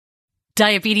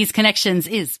Diabetes Connections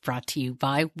is brought to you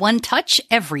by One Touch.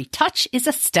 Every touch is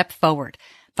a step forward.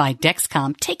 By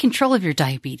Dexcom. Take control of your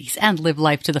diabetes and live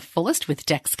life to the fullest with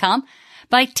Dexcom.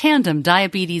 By Tandem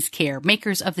Diabetes Care,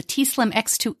 makers of the t:slim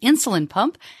X2 insulin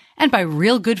pump. And by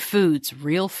Real Good Foods,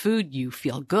 real food you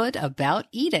feel good about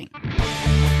eating.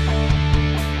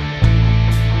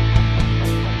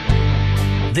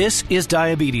 This is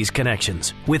Diabetes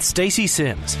Connections with Stacey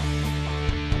Sims.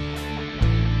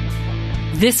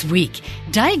 This week,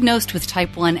 diagnosed with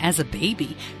type 1 as a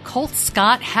baby, Colt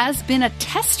Scott has been a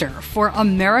tester for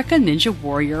America Ninja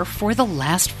Warrior for the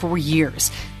last 4 years.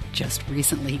 Just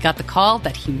recently, he got the call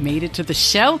that he made it to the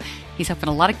show. He's hoping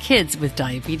a lot of kids with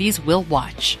diabetes will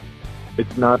watch.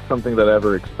 It's not something that I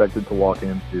ever expected to walk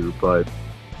into, but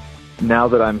now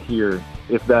that I'm here,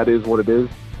 if that is what it is,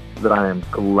 then I am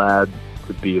glad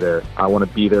to be there. I want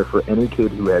to be there for any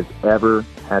kid who has ever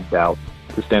had doubt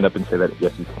to stand up and say that,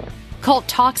 yes, you can. Colt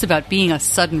talks about being a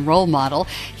sudden role model.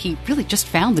 He really just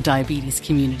found the diabetes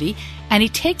community, and he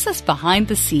takes us behind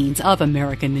the scenes of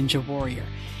American Ninja Warrior.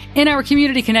 In our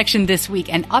Community Connection this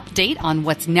week, an update on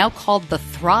what's now called the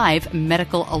Thrive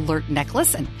Medical Alert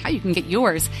Necklace and how you can get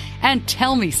yours. And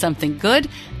tell me something good,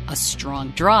 a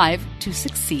strong drive to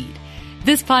succeed.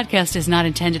 This podcast is not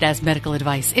intended as medical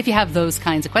advice. If you have those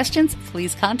kinds of questions,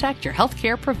 please contact your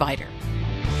healthcare provider.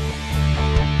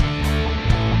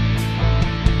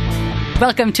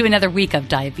 Welcome to another week of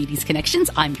Diabetes Connections.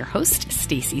 I'm your host,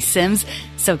 Stacey Sims.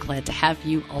 So glad to have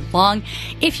you along.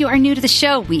 If you are new to the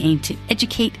show, we aim to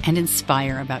educate and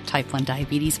inspire about type 1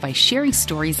 diabetes by sharing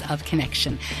stories of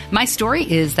connection. My story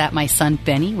is that my son,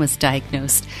 Benny, was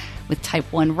diagnosed with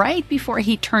type 1 right before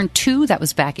he turned 2. That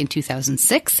was back in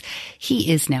 2006.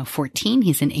 He is now 14.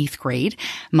 He's in 8th grade.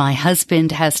 My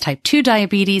husband has type 2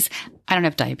 diabetes. I don't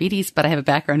have diabetes, but I have a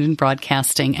background in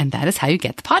broadcasting, and that is how you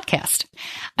get the podcast.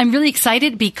 I'm really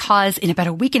excited because in about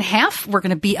a week and a half, we're going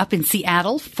to be up in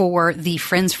Seattle for the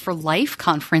Friends for Life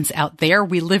conference out there.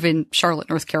 We live in Charlotte,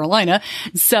 North Carolina,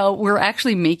 so we're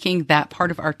actually making that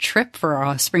part of our trip for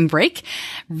our spring break.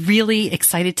 Really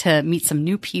excited to meet some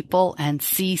new people and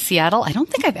see Seattle. I don't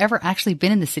think I've ever actually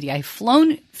been in the city. I've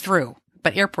flown through,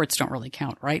 but airports don't really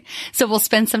count, right? So we'll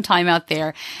spend some time out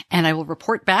there, and I will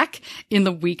report back in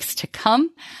the weeks to come.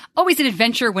 Always an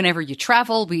adventure whenever you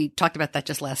travel. We talked about that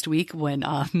just last week when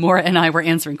Maura and I were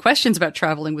answering questions about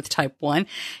traveling with type 1.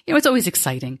 You know, it's always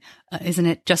exciting, isn't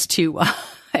it? Just to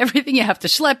everything you have to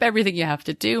schlep, everything you have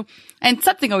to do. And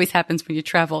something always happens when you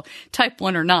travel, type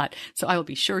 1 or not. So I will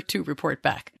be sure to report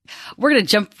back. We're going to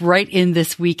jump right in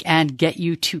this week and get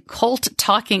you to Colt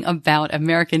talking about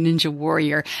American Ninja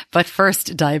Warrior. But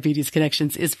first, Diabetes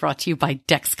Connections is brought to you by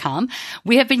Dexcom.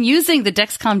 We have been using the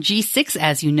Dexcom G6,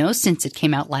 as you know, since it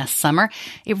came out last summer.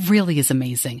 It really is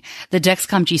amazing. The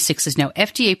Dexcom G6 is now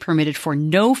FDA permitted for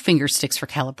no finger sticks for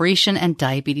calibration and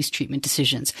diabetes treatment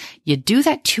decisions. You do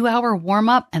that 2-hour warm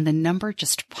up and the number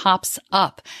just pops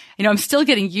up. You know, I'm still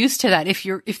getting used to that.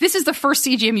 If this is the first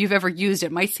CGM you've ever used,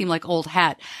 it might seem like old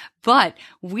hat. But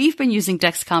we've been using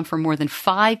Dexcom for more than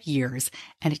 5 years,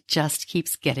 and it just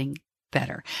keeps getting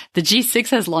better. The G6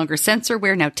 has longer sensor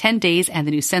wear, now 10 days, and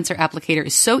the new sensor applicator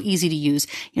is so easy to use.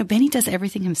 You know, Benny does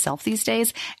everything himself these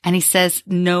days, and he says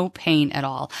no pain at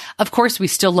all. Of course, we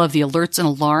still love the alerts and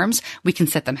alarms. We can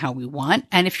set them how we want.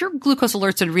 And if your glucose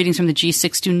alerts and readings from the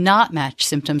G6 do not match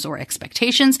symptoms or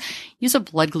expectations, use a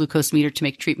blood glucose meter to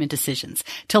make treatment decisions.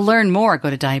 To learn more, go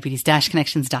to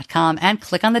diabetes-connections.com and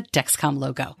click on the Dexcom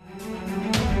logo.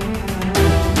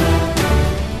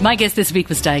 My guest this week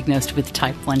was diagnosed with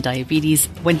type 1 diabetes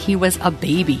when he was a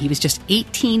baby. He was just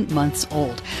 18 months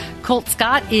old. Colt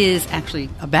Scott is actually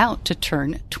about to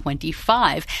turn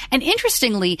 25. And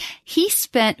interestingly, he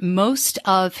spent most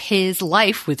of his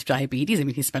life with diabetes. I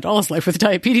mean, he spent all his life with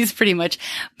diabetes pretty much,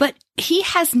 but he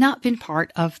has not been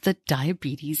part of the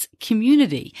diabetes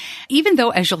community. Even though,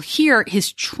 as you'll hear,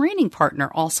 his training partner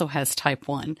also has type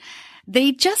 1.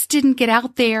 They just didn't get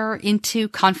out there into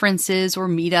conferences or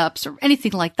meetups or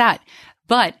anything like that.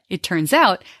 But it turns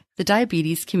out the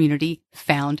diabetes community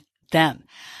found them.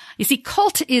 You see,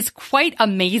 Colt is quite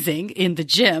amazing in the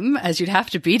gym, as you'd have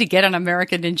to be to get on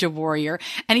American Ninja Warrior.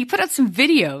 And he put out some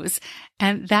videos,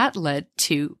 and that led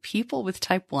to people with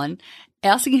type 1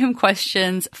 asking him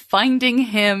questions, finding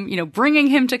him, bringing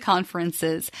him to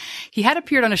conferences. He had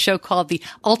appeared on a show called The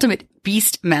Ultimate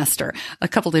Beastmaster a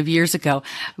couple of years ago,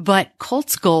 but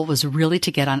Colt's goal was really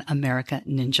to get on America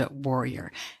Ninja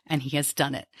Warrior, and he has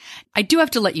done it. I do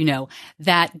have to let you know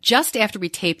that just after we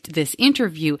taped this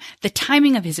interview, the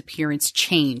timing of his appearance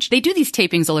changed. They do these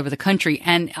tapings all over the country,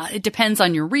 and it depends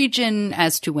on your region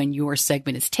as to when your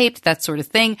segment is taped, that sort of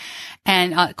thing.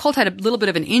 And Colt had a little bit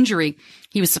of an injury.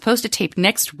 He was supposed to tape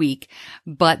next week,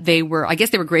 but I guess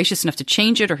they were gracious enough to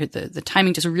change it, or the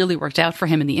timing just really worked out for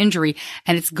him in the injury,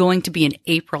 and it's going to be in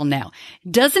April now.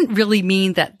 Doesn't really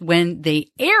mean that when they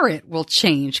air it will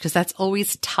change, because that's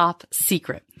always top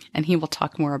secret. And he will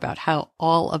talk more about how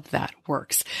all of that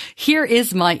works. Here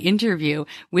is my interview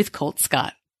with Colt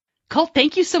Scott. Colt,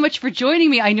 thank you so much for joining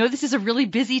me. I know this is a really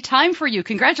busy time for you.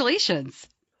 Congratulations.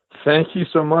 Thank you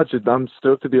so much. I'm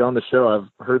stoked to be on the show.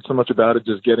 I've heard so much about it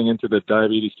just getting into the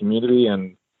diabetes community,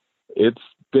 and it's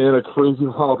been a crazy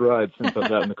wild ride since I've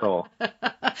gotten the call.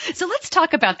 So let's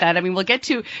talk about that. I mean, we'll get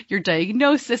to your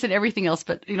diagnosis and everything else,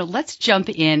 but let's jump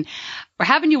in. We're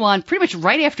having you on pretty much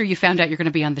right after you found out you're going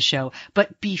to be on the show,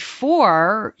 but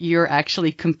before you're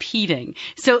actually competing.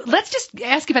 So let's just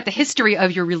ask about the history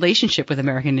of your relationship with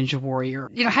American Ninja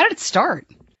Warrior. How did it start?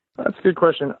 That's a good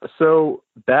question. So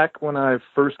back when I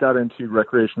first got into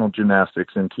recreational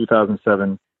gymnastics in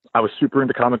 2007, I was super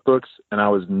into comic books, and I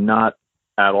was not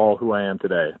at all who I am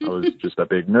today. I was just a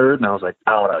big nerd, and I was like,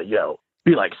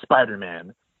 be like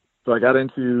Spider-Man. So I got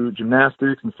into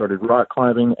gymnastics and started rock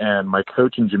climbing, and my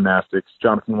coach in gymnastics,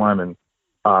 Jonathan Wyman,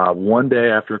 one day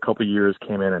after a couple of years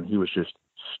came in, and he was just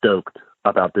stoked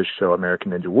about this show,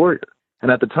 American Ninja Warrior.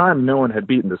 And at the time, no one had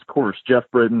beaten this course. Jeff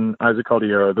Britton, Isaac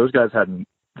Caldiero, those guys hadn't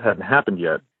happened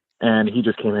yet. And he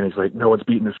just came in, he's like, no one's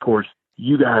beaten this course.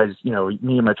 You guys,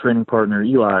 me and my training partner,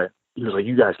 Eli, he was like,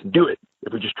 you guys can do it.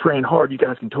 If we just train hard, you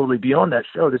guys can totally be on that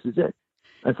show. This is it.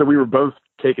 And so we were both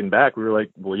taken back. We were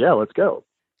like, well, yeah, let's go.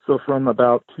 So from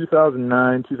about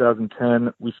 2009,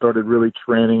 2010, we started really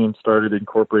training and started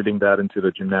incorporating that into the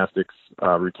gymnastics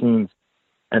routines.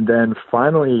 And then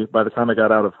finally, by the time I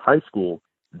got out of high school,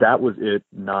 that was it,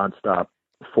 nonstop,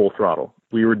 full throttle.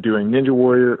 We were doing Ninja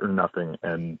Warrior or nothing.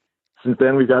 And since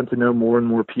then, we've gotten to know more and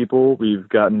more people. We've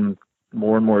gotten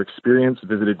more and more experience,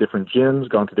 visited different gyms,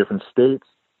 gone to different states.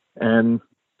 And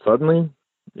suddenly,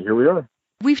 here we are.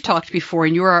 We've talked before,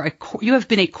 and you have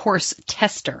been a course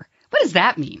tester. What does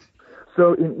that mean?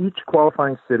 So in each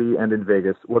qualifying city and in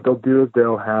Vegas, what they'll do is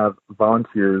they'll have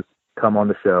volunteers come on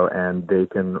the show, and they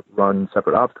can run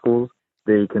separate obstacles.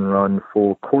 They can run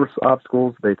full course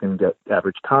obstacles. They can get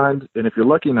average times. And if you're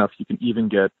lucky enough, you can even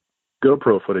get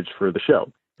GoPro footage for the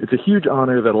show. It's a huge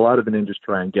honor that a lot of the ninjas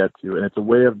try and get to, and it's a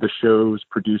way of the show's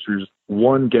producers,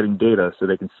 one, getting data so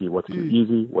they can see what's too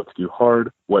easy, what's too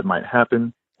hard, what might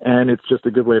happen. And it's just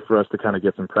a good way for us to kind of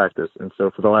get some practice. And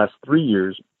so for the last 3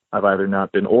 years, I've either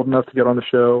not been old enough to get on the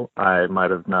show, I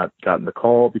might have not gotten the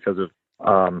call because of,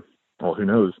 who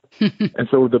knows. And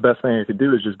so the best thing I could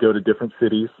do is just go to different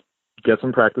cities, get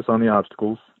some practice on the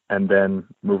obstacles, and then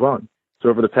move on. So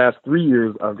over the past 3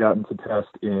 years, I've gotten to test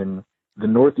in the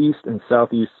Northeast and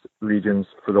Southeast regions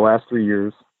for the last 3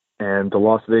 years, and the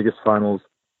Las Vegas finals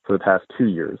for the past 2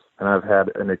 years. And I've had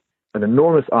an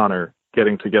enormous honor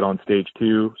getting to get on stage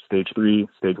 2, stage 3,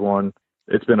 stage 1.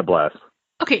 It's been a blast.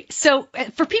 Okay, so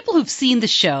for people who've seen the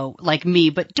show, like me,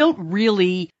 but don't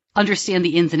really understand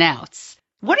the ins and outs,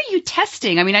 what are you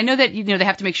testing? I mean, I know that they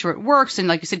have to make sure it works, and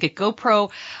like you said, get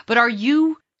GoPro, but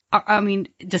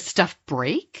does stuff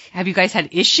break? Have you guys had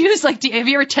issues? Like, have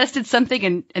you ever tested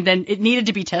something and then it needed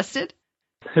to be tested?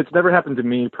 It's never happened to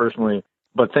me personally,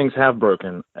 but things have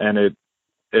broken, and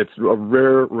it's a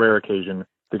rare occasion.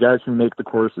 The guys who make the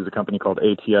course is a company called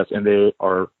ATS, and they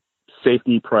are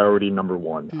safety priority number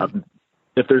one.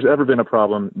 If there's ever been a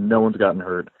problem, no one's gotten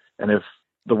hurt. And if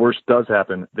the worst does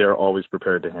happen, they're always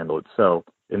prepared to handle it. So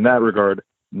in that regard,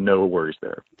 no worries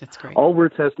there. That's great. All we're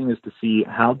testing is to see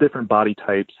how different body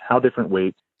types, how different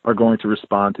weights are going to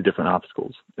respond to different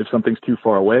obstacles. If something's too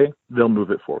far away, they'll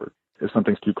move it forward. If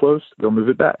something's too close, they'll move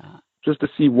it back, just to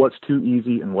see what's too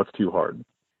easy and what's too hard.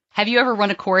 Have you ever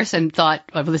run a course and thought,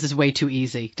 oh, well, this is way too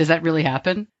easy? Does that really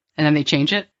happen? And then they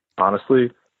change it?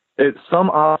 Honestly, some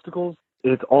obstacles,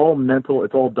 it's all mental,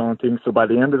 it's all daunting. So by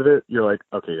the end of it, you're like,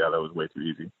 okay, yeah, that was way too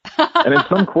easy. And in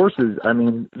some courses, I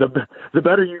mean, the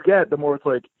better you get, the more it's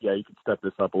like, yeah, you can step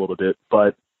this up a little bit.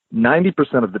 But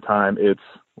 90% of the time, it's,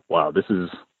 wow, this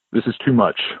is too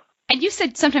much. And you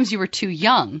said sometimes you were too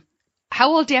young.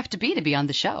 How old do you have to be on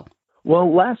the show?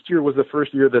 Well, last year was the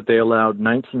first year that they allowed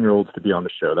 19-year-olds to be on the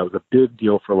show. That was a big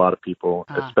deal for a lot of people,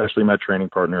 especially my training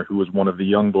partner, who was one of the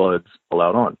young bloods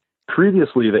allowed on.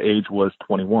 Previously, the age was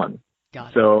 21.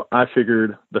 So I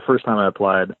figured the first time I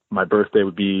applied, my birthday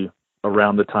would be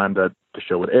around the time that the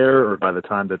show would air, or by the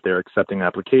time that they're accepting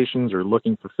applications or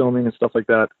looking for filming and stuff like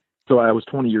that. So I was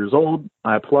 20 years old.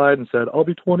 I applied and said, I'll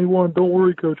be 21. Don't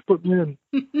worry, coach, put me in.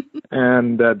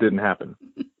 And that didn't happen.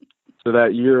 So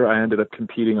that year I ended up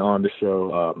competing on the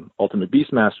show Ultimate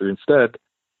Beastmaster instead.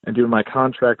 And due to my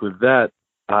contract with that,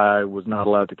 I was not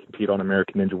allowed to compete on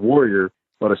American Ninja Warrior,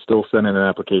 but I still sent in an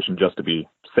application just to be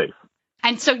safe.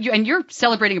 And so you're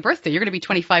celebrating a birthday. You're going to be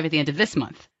 25 at the end of this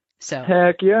month. So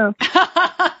heck yeah.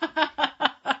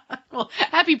 Well,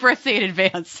 happy birthday in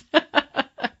advance.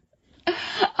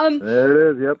 There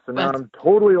it is, yep. So now I'm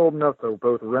totally old enough to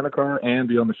both rent a car and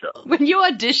be on the show. When you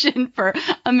audition for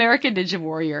American Ninja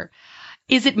Warrior,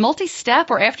 is it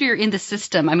multi-step or after you're in the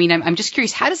system? I mean, I'm just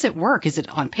curious, how does it work? Is it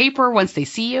on paper once they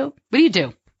see you? What do you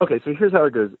do? Okay, so here's how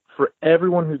it goes. For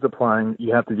everyone who's applying,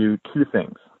 you have to do two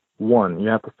things. One, you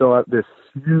have to fill out this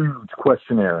huge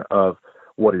questionnaire of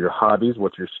what are your hobbies,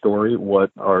 what's your story, what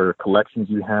are collections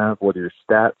you have, what are your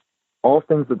stats, all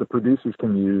things that the producers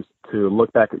can use to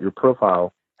look back at your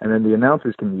profile, and then the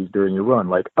announcers can use during your run,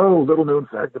 like, oh, little known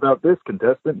fact about this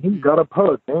contestant, he's got a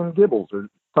pug named Gibbles, or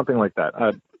something like that.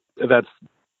 That's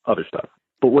other stuff.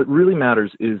 But what really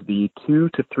matters is the 2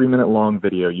 to 3 minute long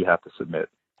video you have to submit.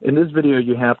 In this video,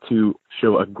 you have to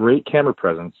show a great camera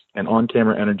presence and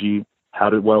on-camera energy.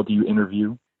 How well do you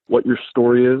interview? What your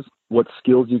story is? What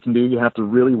skills you can do? You have to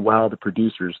really wow the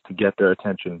producers to get their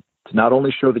attention, to not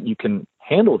only show that you can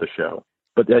handle the show,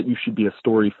 but that you should be a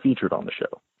story featured on the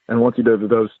show. And once you do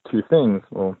those two things,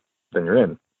 well, then you're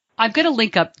in. I'm going to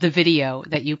link up the video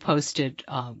that you posted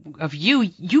of you.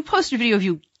 You posted a video of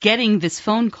you getting this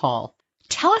phone call.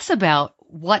 Tell us about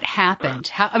what happened.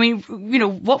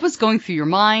 What was going through your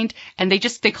mind? And they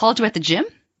called you at the gym?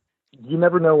 You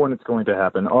never know when it's going to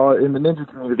happen. In the ninja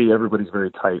community, everybody's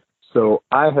very tight. So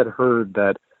I had heard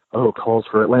that, calls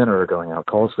for Atlanta are going out,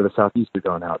 calls for the Southeast are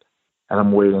going out. And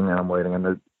I'm waiting.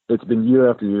 And it's been year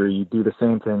after year. You do the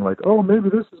same thing like, maybe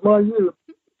this is my year.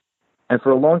 And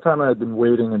for a long time, I had been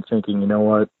waiting and thinking, you know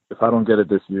what, if I don't get it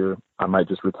this year, I might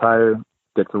just retire,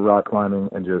 get to rock climbing,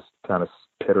 and just kind of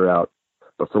peter out.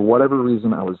 But for whatever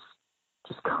reason, I was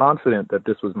just confident that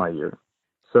this was my year.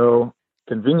 So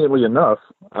conveniently enough,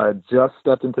 I just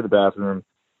stepped into the bathroom,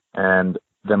 and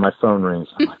then my phone rings.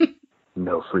 I'm like,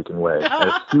 no freaking way.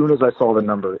 As soon as I saw the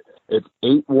number, it's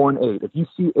 818. If you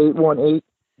see 818,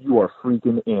 you are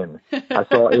freaking in. I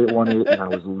saw 818, and I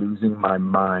was losing my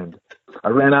mind. I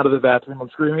ran out of the bathroom. I'm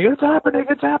screaming, it's happening,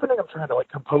 it's happening. I'm trying to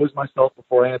compose myself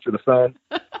before I answer the phone.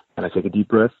 And I take a deep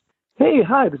breath. Hey,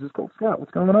 hi, this is Colt Scott.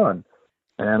 What's going on?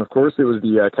 And of course, it was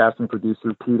the casting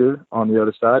producer, Peter, on the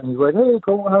other side. And he's like, hey,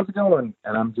 Colt, how's it going?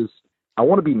 And I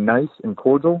want to be nice and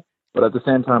cordial, but at the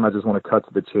same time, I just want to cut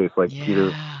to the chase. Like, yeah.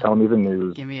 Peter, tell me the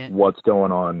news. Give me it. What's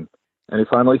going on? And he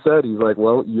finally said, he's like,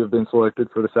 well, you have been selected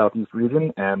for the Southeast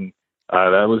region. And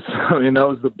that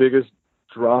was the biggest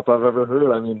drop I've ever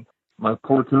heard. I mean, my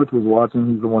poor coach was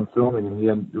watching. He's the one filming,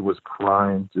 and he was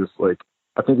crying. Just like,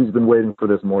 I think he's been waiting for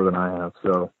this more than I have.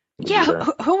 So yeah,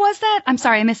 who was that? I'm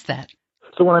sorry, I missed that.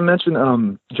 So when I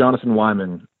mentioned Jonathan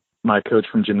Wyman, my coach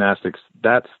from gymnastics,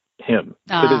 that's him.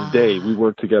 To this day, we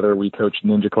work together. We coach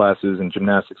ninja classes and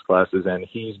gymnastics classes, and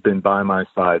he's been by my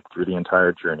side through the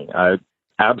entire journey. I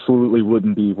absolutely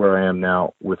wouldn't be where I am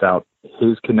now without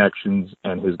his connections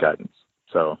and his guidance.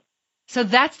 So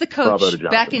that's the coach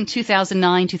back in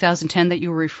 2009, 2010 that you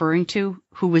were referring to,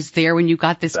 who was there when you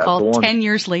got this call 10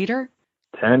 years later?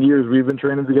 10 years. We've been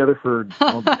training together for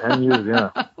 10 years,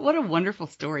 yeah. What a wonderful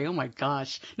story. Oh, my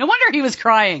gosh. No wonder he was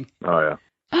crying. Oh,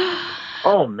 yeah.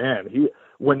 Oh, man.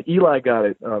 When Eli got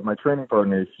it, my training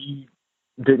partner, he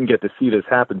didn't get to see this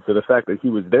happen. So the fact that he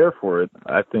was there for it,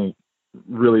 I think,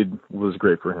 really was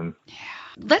great for him. Yeah.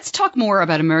 Let's talk more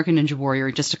about American Ninja Warrior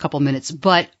in just a couple minutes,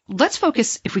 but let's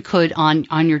focus, if we could,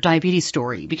 on your diabetes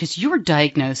story, because you were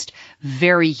diagnosed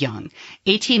very young,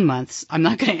 18 months. I'm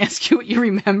not going to ask you what you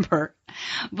remember,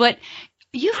 but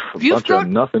you've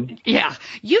grown nothing. Yeah,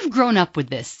 you've grown up with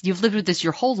this. You've lived with this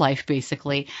your whole life,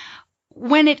 basically.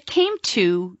 When it came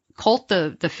to Colt,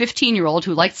 the 15-year-old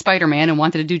who liked Spider-Man and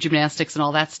wanted to do gymnastics and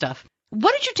all that stuff,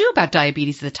 what did you do about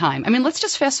diabetes at the time? I mean, let's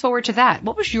just fast forward to that.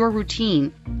 What was your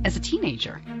routine as a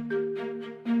teenager?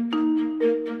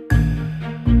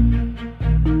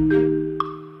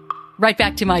 Right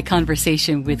back to my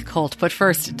conversation with Colt. But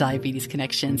first, Diabetes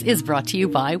Connections is brought to you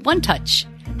by One Touch.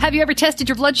 Have you ever tested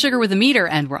your blood sugar with a meter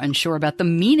and were unsure about the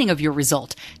meaning of your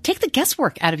result? Take the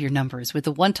guesswork out of your numbers with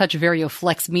the One Touch Vario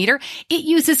Flex meter. It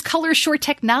uses color short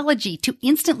technology to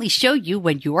instantly show you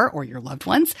when your or your loved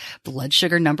one's blood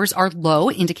sugar numbers are low,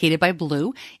 indicated by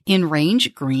blue, in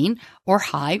range, green, or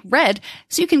high, red,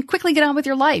 so you can quickly get on with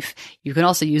your life. You can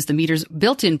also use the meter's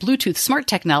built-in Bluetooth smart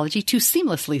technology to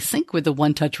seamlessly sync with the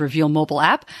One Touch Reveal mobile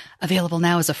app, available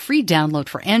now as a free download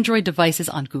for Android devices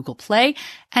on Google Play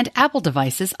and Apple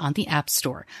devices on the App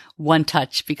Store. One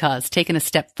Touch, because taking a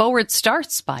step forward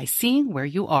starts by seeing where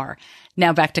you are.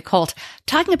 Now back to Colt,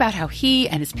 talking about how he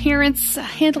and his parents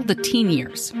handled the teen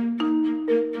years.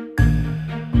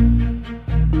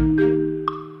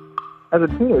 As a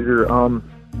teenager,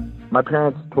 my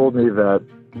parents told me that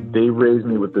they raised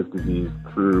me with this disease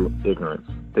through ignorance.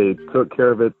 They took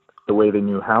care of it the way they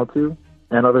knew how to.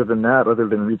 And other than that, other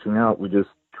than reaching out, we just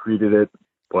treated it.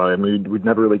 Well, I mean, we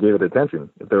never really gave it attention.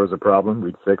 If there was a problem,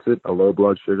 we'd fix it. A low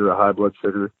blood sugar, a high blood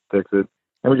sugar, fix it.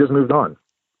 And we just moved on.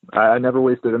 I never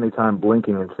wasted any time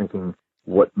blinking and thinking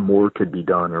what more could be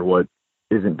done or what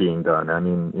isn't being done. I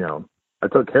mean, I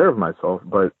took care of myself,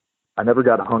 but I never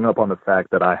got hung up on the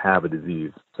fact that I have a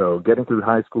disease. So getting through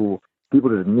high school, people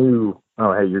just knew,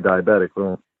 oh, hey, you're diabetic.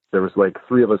 Well, there was like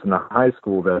 3 of us in the high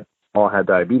school that all had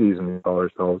diabetes, and we called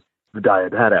ourselves the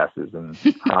diet badasses and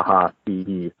haha,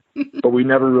 CD. But we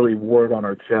never really wore it on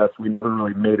our chest. We never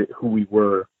really made it who we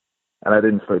were. And I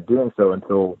didn't start doing so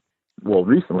until, well,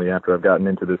 recently after I've gotten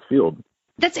into this field.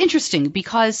 That's interesting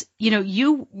because,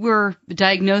 you were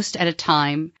diagnosed at a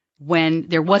time when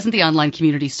there wasn't the online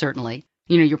community, certainly.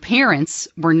 Your parents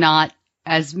were not,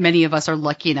 as many of us are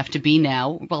lucky enough to be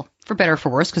now, well, for better or for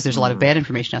worse, because there's a lot of bad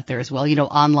information out there as well,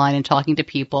 online and talking to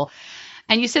people.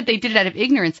 And you said they did it out of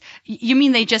ignorance. You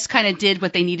mean they just kind of did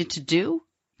what they needed to do?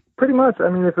 Pretty much. I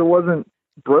mean, if it wasn't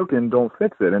broken, don't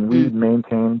fix it. And we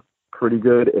maintained pretty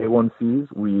good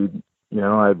A1Cs.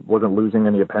 I wasn't losing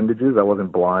any appendages. I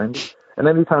wasn't blind. And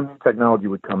anytime new technology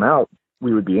would come out,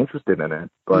 we would be interested in it.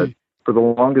 But for the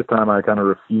longest time, I kind of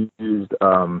refused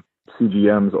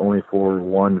CGMs only for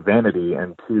 1, vanity,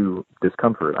 and 2,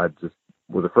 discomfort. I just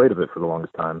was afraid of it for the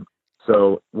longest time.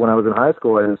 So when I was in high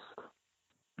school, I just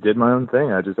did my own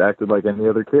thing. I just acted like any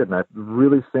other kid. And I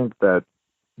really think that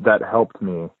helped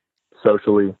me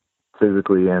socially,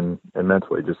 physically, and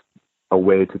mentally, just a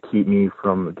way to keep me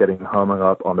from getting hung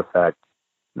up on the fact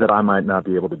that I might not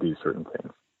be able to do certain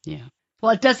things. Yeah.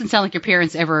 Well, it doesn't sound like your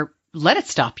parents ever let it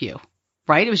stop you,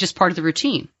 right? It was just part of the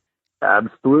routine.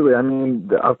 Absolutely. I mean,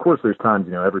 of course, there's times,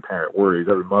 every parent worries.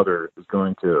 Every mother is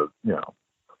going to,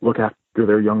 look after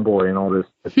their young boy and all this.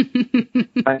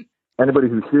 Anybody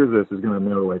who hears this is going to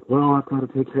know, like, well, I've got to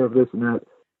take care of this and that.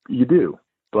 You do,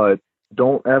 but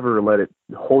don't ever let it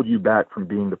hold you back from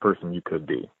being the person you could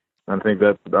be. I think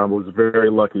that I was very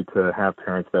lucky to have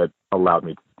parents that allowed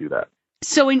me to do that.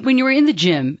 So when you were in the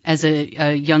gym as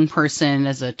a young person,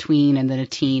 as a tween and then a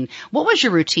teen, what was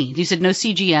your routine? You said no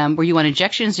CGM. Were you on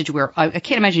injections? Did you wear? I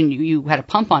can't imagine you had a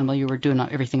pump on while you were doing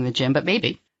everything in the gym, but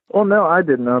maybe. Well, no, I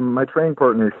didn't. My training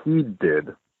partner, he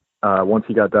did. Once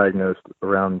he got diagnosed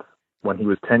around when he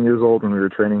was 10 years old, when we were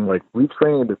training, like we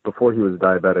trained before he was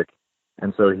diabetic.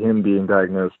 And so him being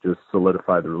diagnosed just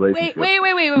solidified the relationship. Wait.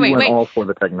 He went all for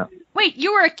the technology. Wait,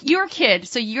 you're a kid,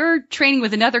 so you're training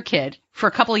with another kid for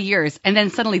a couple of years, and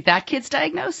then suddenly that kid's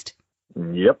diagnosed?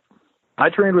 Yep. I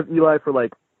trained with Eli for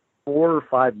like 4 or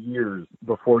 5 years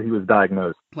before he was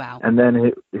diagnosed. Wow. And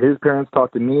then his parents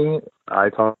talked to me. I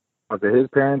talked to his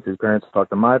parents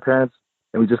talked to my parents,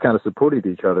 and we just kind of supported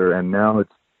each other, and now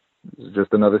it's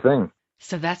just another thing.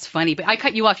 So that's funny. But I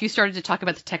cut you off. You started to talk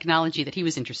about the technology that he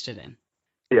was interested in.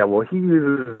 Yeah, well, he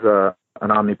uses an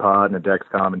Omnipod and a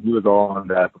Dexcom, and he was all on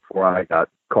that before I got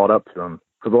caught up to him.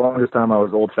 For the longest time, I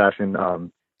was old-fashioned,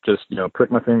 just,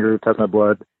 prick my finger, test my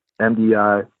blood,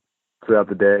 MDI throughout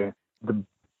the day. The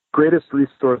greatest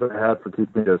resource I had for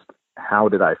keeping just how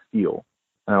did I feel.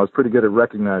 And I was pretty good at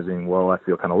recognizing, well, I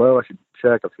feel kind of low, I should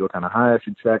check. I feel kind of high, I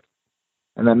should check.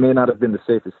 And that may not have been the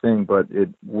safest thing, but it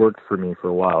worked for me for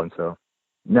a while. And so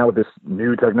now with this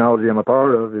new technology I'm a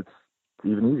part of, it's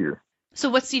even easier. So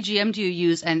what CGM do you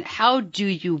use, and how do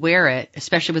you wear it,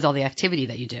 especially with all the activity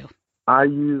that you do? I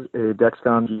use a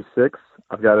Dexcom G6.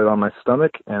 I've got it on my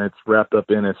stomach, and it's wrapped up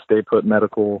in a Stay Put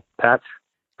medical patch.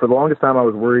 For the longest time, I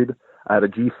was worried. I had a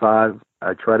G5.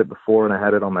 I tried it before, and I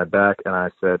had it on my back, and I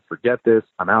said, forget this.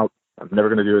 I'm out. I'm never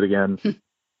going to do it again.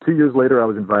 2 years later, I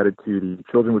was invited to the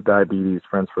Children with Diabetes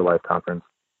Friends for Life conference,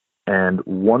 and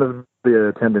one of the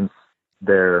attendants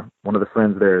there, one of the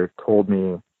friends there, told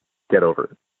me, get over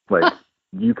it. Like,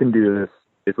 you can do this.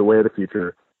 It's the way of the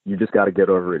future. You just got to get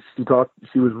over it.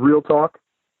 She was real talk.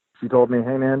 She told me,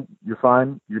 hey, man, you're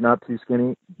fine. You're not too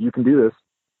skinny. You can do this.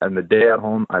 And the day at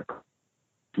home, I put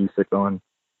G6 on,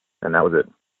 and that was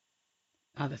it.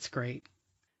 Oh, that's great.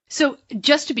 So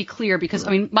just to be clear, because,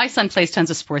 my son plays tons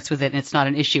of sports with it, and it's not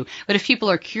an issue. But if people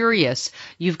are curious,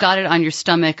 you've got it on your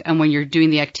stomach, and when you're doing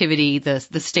the activity, the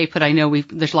Stay Put, I know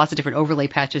there's lots of different overlay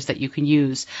patches that you can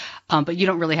use, but you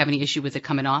don't really have any issue with it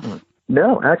coming off?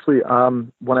 No, actually,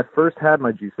 when I first had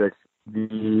my G6,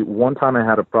 the one time I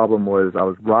had a problem was I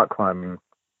was rock climbing,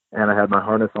 and I had my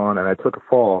harness on, and I took a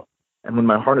fall. And when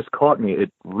my harness caught me,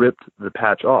 it ripped the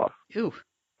patch off. Ooh.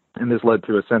 And this led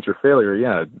to a sensor failure.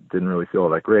 Yeah, it didn't really feel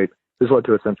that great. This led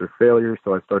to a sensor failure,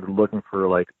 so I started looking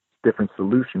for, different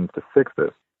solutions to fix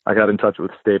this. I got in touch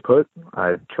with Stay Put.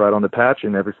 I tried on the patch,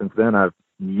 and ever since then, I've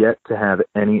yet to have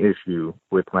any issue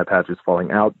with my patches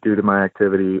falling out due to my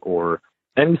activity or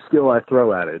any skill I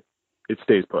throw at it. It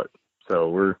stays put. So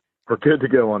we're good to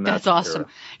go on that. That's awesome.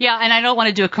 Yeah, and I don't want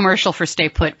to do a commercial for Stay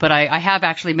Put, but I have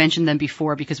actually mentioned them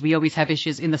before because we always have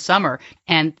issues in the summer,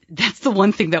 and that's the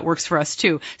one thing that works for us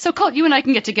too. So Colt, you and I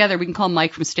can get together. We can call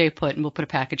Mike from Stay Put, and we'll put a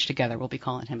package together. We'll be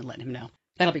calling him and letting him know.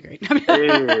 That'll be great. Hey,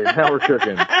 now we're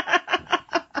cooking.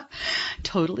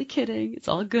 Totally kidding. It's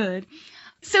all good.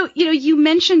 So, you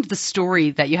mentioned the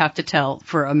story that you have to tell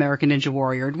for American Ninja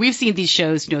Warrior. We've seen these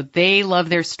shows, they love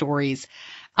their stories.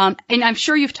 And I'm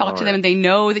sure you've talked to them and they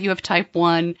know that you have type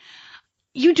 1.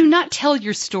 You do not tell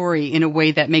your story in a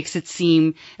way that makes it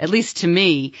seem, at least to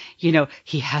me,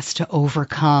 he has to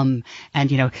overcome.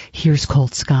 And, here's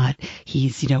Colt Scott.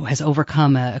 He's, has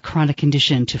overcome a chronic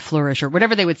condition to flourish or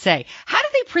whatever they would say. How do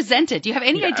they present it? Do you have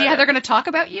any idea how they're going to talk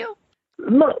about you?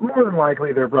 More than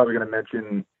likely, they're probably going to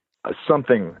mention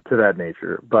something to that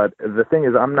nature. But the thing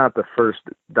is, I'm not the first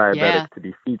diabetic to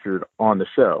be featured on the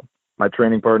show. My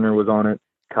training partner was on it.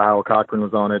 Kyle Cochran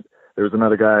was on it. There was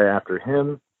another guy after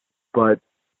him. But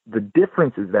the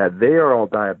difference is that they are all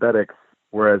diabetics,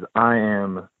 whereas I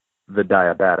am the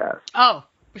diabadass. Oh.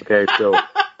 Okay, so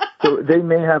they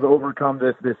may have overcome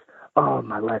this, oh,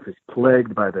 my life is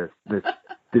plagued by this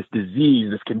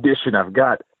disease, this condition I've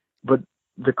got. But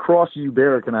the cross you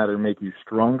bear can either make you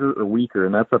stronger or weaker,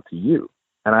 and that's up to you.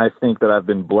 And I think that I've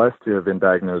been blessed to have been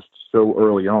diagnosed so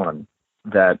early on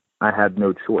that I had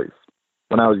no choice.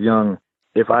 When I was young,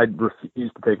 if I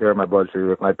refused to take care of my blood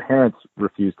sugar, if my parents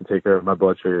refused to take care of my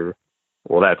blood sugar,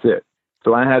 well, that's it.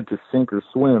 So I had to sink or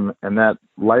swim, and that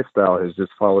lifestyle has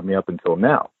just followed me up until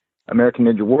now. American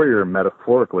Ninja Warrior,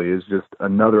 metaphorically, is just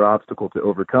another obstacle to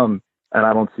overcome, and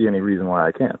I don't see any reason why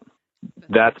I can't.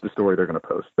 That's the story they're going to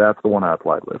post. That's the one I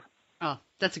applied with. Oh,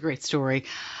 that's a great story.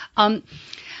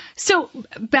 So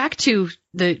back to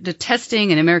the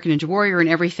testing and American Ninja Warrior and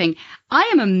everything,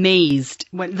 I am amazed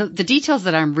when the details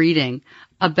that I'm reading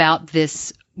about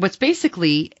this, what's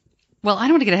basically, well, I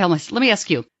don't want to get ahead of myself. Let me ask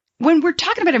you, when we're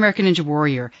talking about American Ninja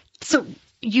Warrior, so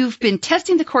you've been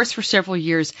testing the course for several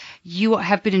years. You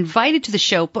have been invited to the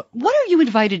show, but what are you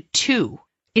invited to?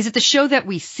 Is it the show that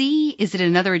we see? Is it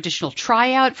another additional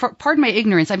tryout? Pardon my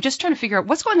ignorance. I'm just trying to figure out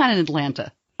what's going on in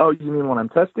Atlanta. Oh, you mean when I'm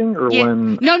testing or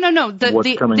when? No.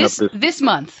 What's coming up this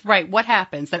month, right? What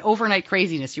happens? That overnight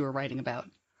craziness you were writing about.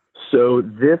 So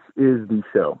this is the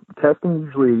show. Testing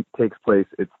usually takes place.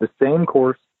 It's the same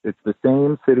course. It's the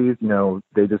same cities.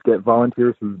 They just get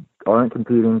volunteers who aren't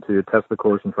competing to test the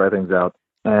course and try things out.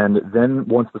 And then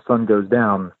once the sun goes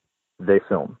down, they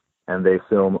film. And they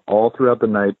film all throughout the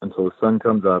night until the sun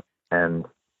comes up. And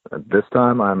this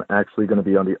time I'm actually going to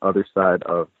be on the other side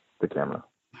of the camera.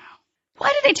 Why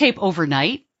do they tape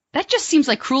overnight? That just seems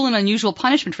like cruel and unusual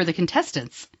punishment for the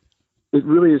contestants. It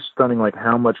really is stunning,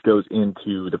 how much goes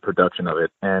into the production of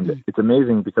it. And it's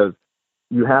amazing because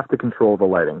you have to control the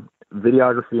lighting.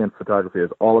 Videography and photography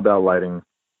is all about lighting.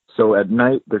 So at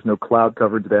night, there's no cloud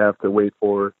coverage they have to wait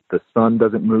for. The sun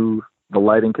doesn't move. The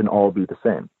lighting can all be the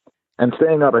same. And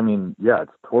staying up,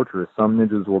 it's torturous. Some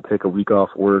ninjas will take a week off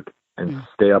work and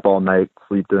stay up all night,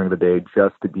 sleep during the day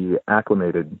just to be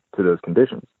acclimated to those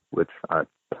conditions, which I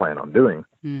plan on doing.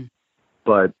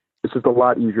 But it's just a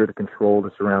lot easier to control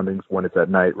the surroundings when it's at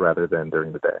night rather than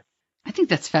during the day. I think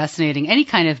that's fascinating. Any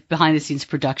kind of behind-the-scenes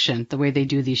production, the way they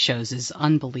do these shows is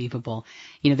unbelievable.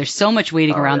 There's so much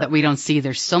waiting around that we don't see.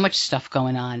 There's so much stuff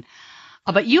going on.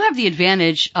 But you have the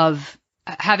advantage of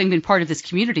having been part of this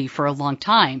community for a long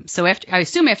time. So I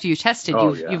assume after you tested,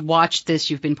 you've watched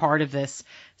this, you've been part of this,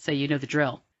 so you know the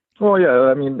drill. Well,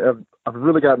 yeah, I've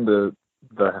really gotten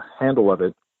the handle of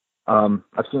it.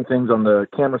 I've seen things on the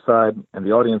camera side and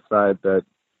the audience side that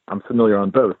I'm familiar on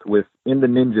both. Within the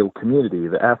ninja community,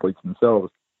 the athletes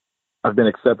themselves, I've been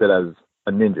accepted as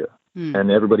a ninja. And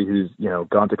everybody who's,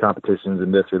 gone to competitions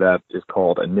and this or that is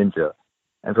called a ninja.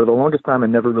 And for the longest time, I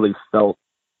never really felt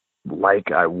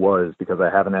like I was because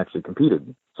I haven't actually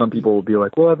competed. Some people will be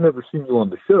like, well, I've never seen you on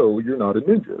the show. You're not a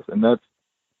ninja. And that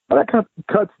kind of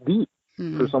cuts deep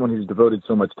for someone who's devoted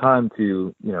so much time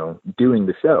to, doing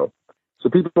the show. So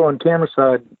people on camera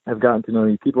side have gotten to know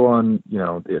me. People on,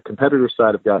 the competitor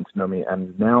side have gotten to know me.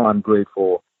 And now I'm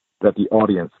grateful that the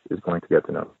audience is going to get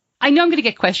to know me. I know I'm going to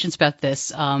get questions about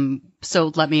this,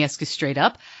 so let me ask you straight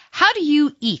up. How do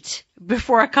you eat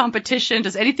before a competition?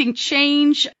 Does anything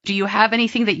change? Do you have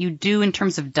anything that you do in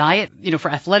terms of diet, for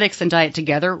athletics and diet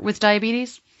together with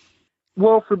diabetes?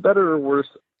 Well, for better or worse,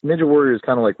 Ninja Warrior is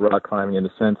kind of like rock climbing in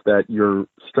the sense that your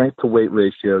strength to weight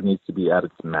ratio needs to be at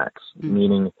its max,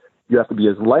 meaning you have to be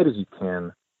as light as you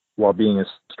can while being as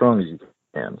strong as you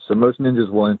can. So most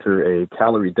ninjas will enter a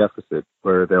calorie deficit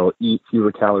where they'll eat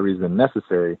fewer calories than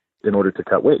necessary in order to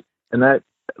cut weight. And that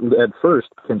at first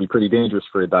can be pretty dangerous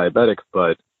for a diabetic,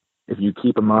 but if you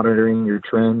keep monitoring your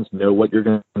trends, know what you're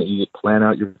going to eat, plan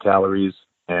out your calories,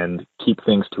 and keep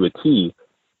things to a T,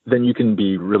 then you can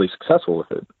be really successful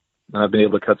with it. And I've been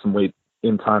able to cut some weight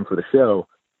in time for the show,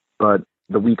 but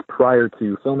the week prior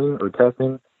to filming or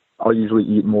testing, I'll usually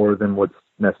eat more than what's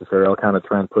necessary. I'll kind of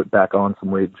try and put back on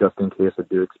some weight just in case I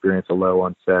do experience a low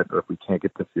on set or if we can't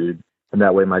get the food. And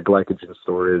that way my glycogen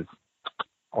store is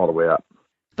all the way up.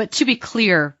 But to be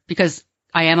clear, because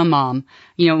I am a mom,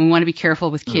 we want to be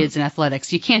careful with kids and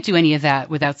athletics. You can't do any of that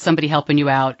without somebody helping you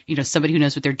out, somebody who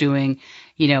knows what they're doing.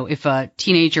 If a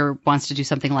teenager wants to do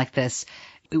something like this,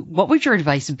 what would your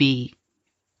advice be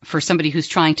for somebody who's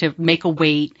trying to make a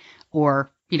weight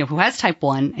or, who has type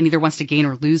 1 and either wants to gain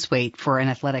or lose weight for an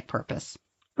athletic purpose?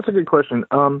 That's a good question.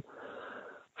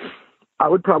 I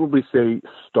would probably say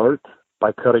start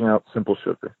by cutting out simple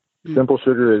sugar. Simple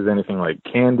sugar is anything like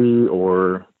candy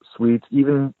or sweets,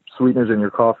 even sweeteners in your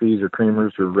coffees or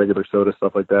creamers or regular soda,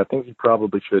 stuff like that, things you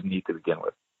probably shouldn't eat to begin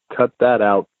with. Cut that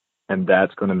out, and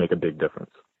that's going to make a big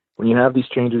difference. When you have these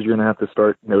changes, you're going to have to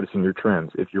start noticing your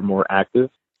trends. If you're more active,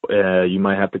 you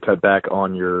might have to cut back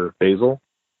on your basal.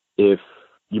 If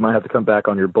you might have to cut back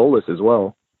on your bolus as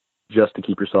well, just to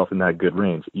keep yourself in that good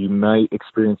range. You might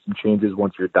experience some changes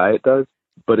once your diet does,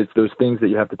 but it's those things that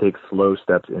you have to take slow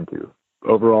steps into.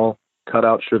 Overall, cut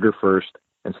out sugar first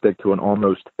and stick to an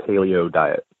almost paleo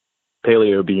diet.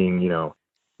 Paleo being,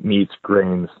 meats,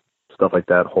 grains, stuff like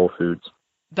that, whole foods.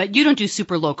 But you don't do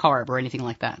super low carb or anything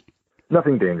like that?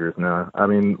 Nothing dangerous, no. I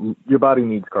mean, your body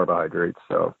needs carbohydrates,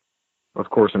 so of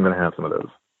course I'm going to have some of those.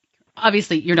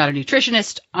 Obviously, you're not a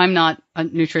nutritionist. I'm not a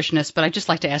nutritionist, but I just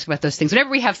like to ask about those things. Whenever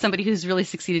we have somebody who's really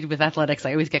succeeded with athletics,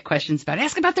 I always get questions about,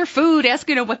 ask about their food, ask,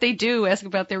 what they do, ask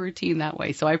about their routine that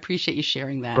way. So I appreciate you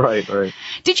sharing that. Right.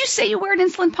 Did you say you wear an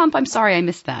insulin pump? I'm sorry, I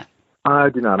missed that. I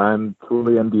do not. I'm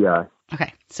fully MDI.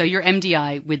 Okay. So you're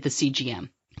MDI with the CGM.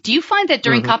 Do you find that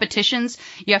during competitions,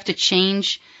 you have to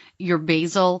change your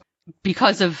basal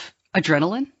because of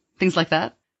adrenaline, things like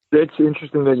that? It's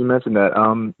interesting that you mentioned that.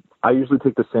 I usually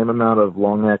take the same amount of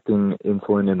long-acting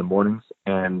insulin in the mornings,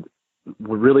 and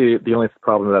really the only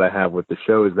problem that I have with the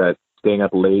show is that staying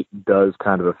up late does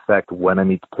kind of affect when I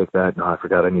need to take that. No, I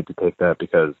forgot I need to take that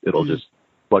because it'll just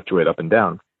fluctuate up and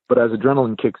down. But as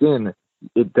adrenaline kicks in,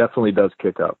 it definitely does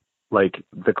kick up. Like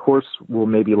the course will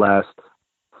maybe last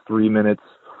 3 minutes,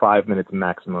 5 minutes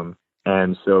maximum,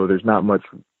 and so there's not much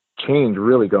change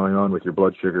really going on with your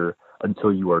blood sugar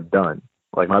until you are done.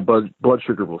 Like my blood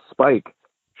sugar will spike,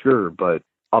 sure, but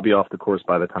I'll be off the course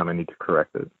by the time I need to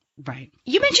correct it. Right.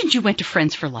 You mentioned you went to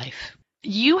Friends for Life.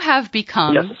 You have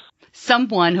become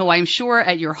someone who I'm sure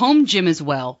at your home gym as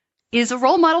well is a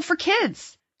role model for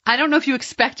kids. I don't know if you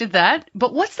expected that,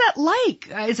 but what's that like?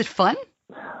 Is it fun?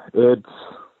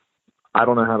 I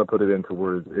don't know how to put it into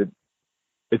words.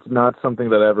 It's not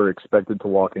something that I ever expected to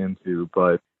walk into,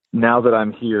 but now that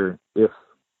I'm here, if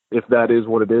that is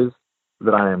what it is,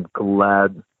 that I am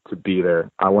glad to be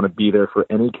there. I want to be there for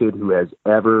any kid who has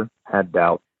ever had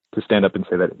doubt to stand up and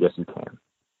say that, yes, you can.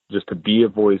 Just to be a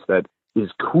voice that is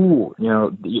cool.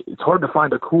 It's hard to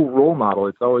find a cool role model.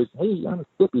 It's always, hey, I'm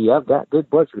a hippie. I've got good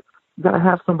blood sugar. You got to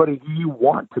have somebody who you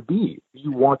want to be, who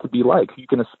you want to be like, who you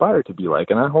can aspire to be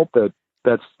like. And I hope that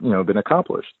that's, been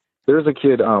accomplished. There's a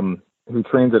kid who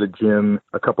trains at a gym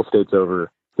a couple states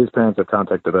over. His parents have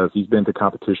contacted us. He's been to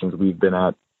competitions we've been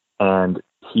at, and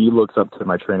he looks up to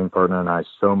my training partner and I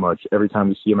so much. Every time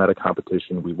we see him at a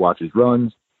competition, we watch his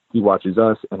runs, he watches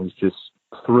us, and he's just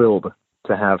thrilled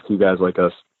to have two guys like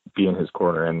us be in his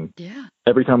corner. And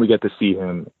every time we get to see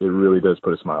him, it really does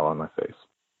put a smile on my face.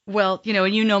 Well,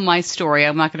 and my story.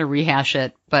 I'm not going to rehash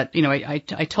it, but,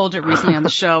 I told it recently on the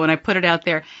show and I put it out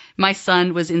there. My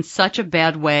son was in such a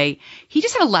bad way. He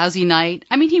just had a lousy night.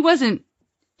 I mean,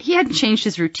 he hadn't changed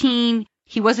his routine.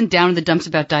 He wasn't down in the dumps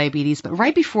about diabetes, but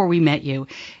right before we met you,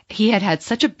 he had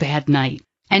such a bad night.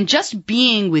 And just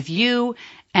being with you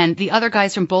and the other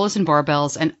guys from Bolus and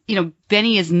Barbells, and,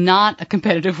 Benny is not a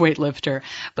competitive weightlifter,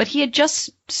 but he had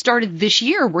just started this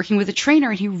year working with a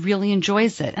trainer and he really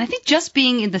enjoys it. And I think just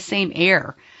being in the same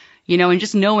air, and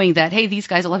just knowing that, hey, these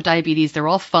guys all have diabetes, they're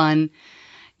all fun.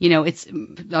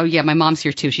 My mom's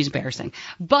here too. She's embarrassing.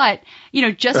 But,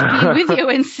 just being with you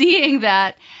and seeing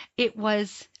that it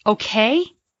was okay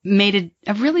made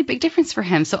a really big difference for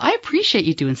him. So I appreciate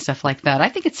you doing stuff like that. I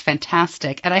think it's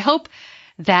fantastic. And I hope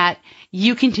that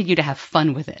you continue to have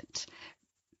fun with it.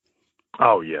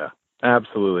 Oh, yeah,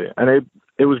 absolutely. And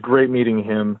it was great meeting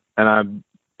him. And I'm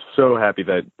so happy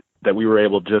that that we were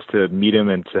able just to meet him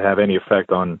and to have any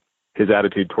effect on his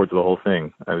attitude towards the whole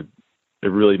thing. It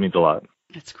really means a lot.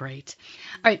 That's great.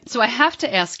 All right. So I have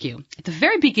to ask you, at the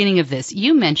very beginning of this,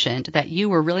 you mentioned that you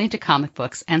were really into comic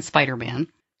books and Spider-Man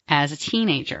as a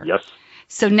teenager. Yes.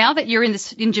 So now that you're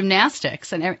in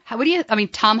gymnastics, and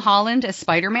Tom Holland as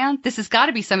Spider-Man, this has got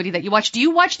to be somebody that you watch. Do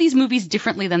you watch these movies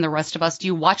differently than the rest of us? Do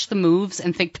you watch the moves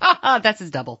and think, that's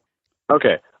his double?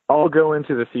 Okay. I'll go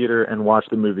into the theater and watch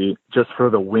the movie just for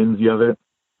the whimsy of it.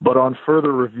 But on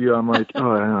further review, I'm like,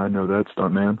 oh, yeah, I know that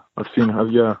stunt man. I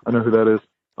know who that is.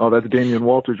 Oh, that's Damian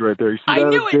Walters right there. You see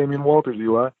that? That's Damian Walters,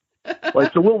 Eli.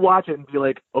 So we'll watch it and be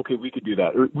like, okay, we could do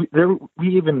that.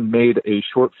 We even made a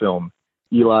short film,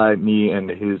 Eli, me, and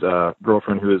his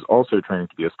girlfriend, who is also training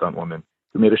to be a stunt woman.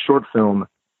 We made a short film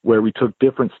where we took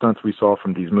different stunts we saw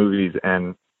from these movies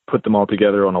and put them all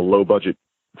together on a low-budget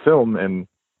film, and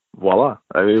voila.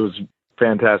 It was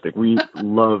fantastic. We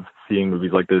love seeing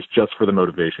movies like this just for the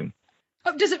motivation.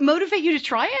 Oh, does it motivate you to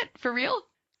try it, for real?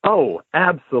 Oh,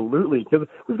 absolutely, because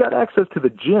we've got access to the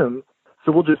gym,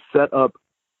 so we'll just set up,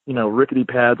 rickety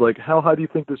pads, like, how high do you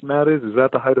think this mat is? Is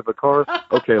that the height of a car?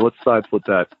 Okay, let's side flip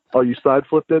that. Oh, you side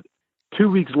flipped it? 2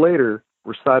 weeks later,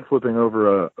 we're side flipping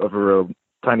over a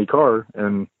tiny car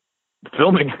and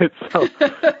filming it, so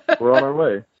we're on our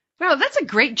way. Wow, that's a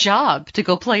great job to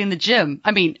go play in the gym.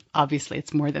 I mean, obviously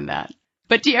it's more than that.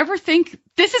 But do you ever think,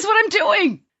 this is what I'm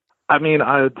doing? I mean,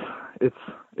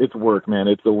 it's work, man.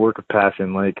 It's a work of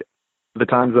passion. Like, the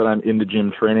times that I'm in the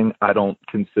gym training, I don't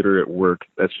consider it work.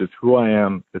 That's just who I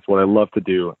am. It's what I love to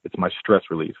do. It's my stress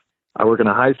relief. I work in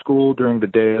a high school during the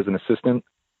day as an assistant.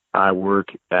 I work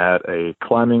at a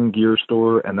climbing gear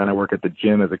store, and then I work at the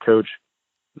gym as a coach.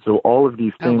 So all of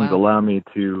these things allow me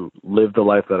to live the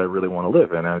life that I really want to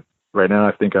live. And right now,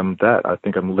 I think I'm that. I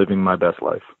think I'm living my best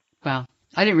life. Wow.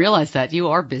 I didn't realize that. You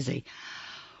are busy.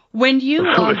 When you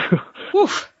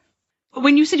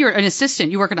when you said you're an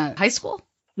assistant, you work in a high school?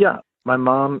 Yeah. My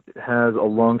mom has a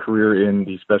long career in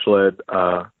the special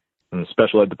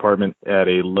ed department at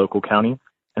a local county.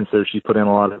 And so she put in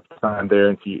a lot of time there.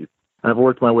 And I've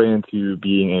worked my way into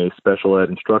being a special ed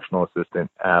instructional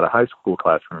assistant at a high school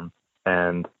classroom.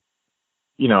 And,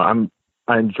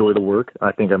 I enjoy the work.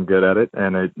 I think I'm good at it.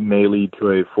 And it may lead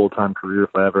to a full-time career if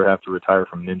I ever have to retire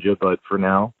from Ninja. But for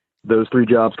now, those 3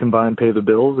 jobs combined pay the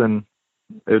bills. And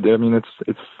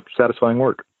it's satisfying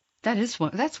work. That's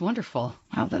wonderful.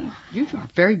 Wow, you're a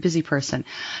very busy person.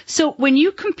 So when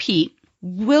you compete,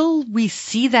 will we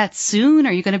see that soon?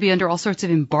 Are you going to be under all sorts of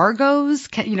embargoes?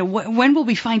 When will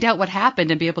we find out what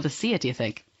happened and be able to see it, do you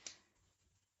think?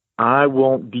 I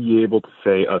won't be able to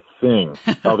say a thing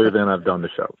other than I've done the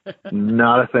show.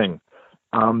 Not a thing.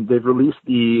 They've released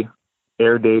the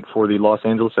air date for the Los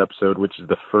Angeles episode, which is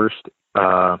the first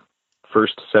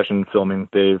session filming.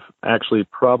 They've actually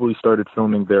probably started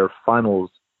filming their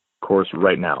finals course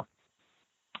right now.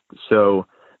 So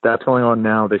that's going on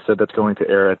now. They said that's going to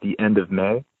air at the end of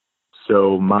May.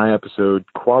 So my episode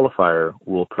qualifier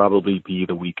will probably be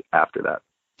the week after that.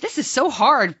 This is so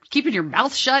hard, keeping your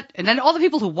mouth shut. And then all the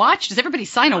people who watch, does everybody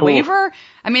sign a waiver?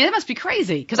 I mean, that must be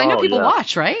crazy, because I know people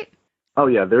watch, right? Oh,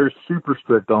 yeah. They're super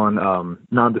strict on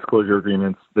non-disclosure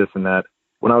agreements, this and that.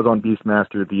 When I was on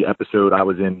Beastmaster, the episode I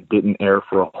was in didn't air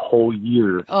for a whole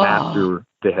year after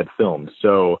they had filmed.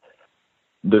 So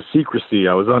the secrecy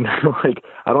I was under,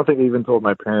 I don't think I even told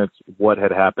my parents what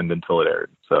had happened until it aired.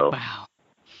 So wow.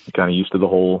 I'm kind of used to the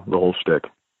whole shtick.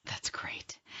 That's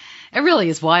great. It really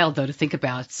is wild, though, to think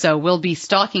about. So we'll be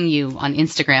stalking you on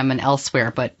Instagram and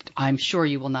elsewhere, but I'm sure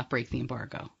you will not break the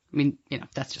embargo. I mean,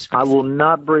 that's just crazy. I will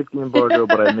not break the embargo,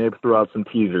 but I may throw out some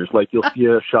teasers. Like, you'll see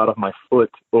a shot of my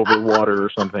foot over water or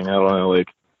something. I don't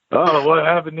know, what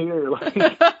happened here?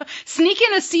 Sneak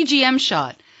in a CGM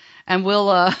shot, and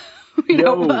we'll,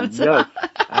 yes,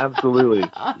 absolutely.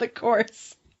 On the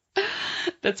course.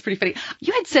 That's pretty funny.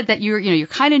 You had said that you're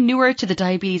kind of newer to the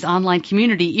diabetes online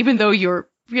community, even though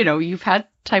you've had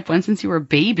type 1 since you were a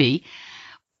baby.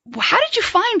 How did you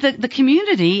find the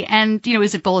community? And,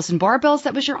 is it Bolus and Barbells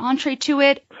that was your entree to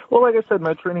it? Well, like I said,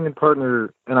 my training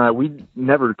partner and we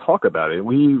never talk about it.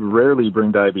 We rarely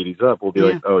bring diabetes up. We'll be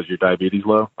like, oh, is your diabetes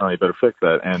low? Oh, you better fix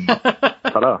that. And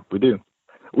ta-da, we do.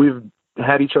 We've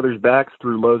had each other's backs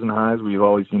through lows and highs. We've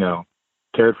always,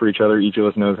 cared for each other. Each of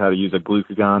us knows how to use a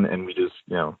glucagon, and we just,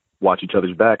 watch each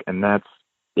other's back, and that's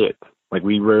it. Like,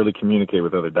 we rarely communicate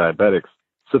with other diabetics.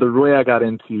 So the way I got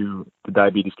into the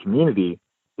diabetes community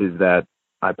is that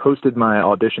I posted my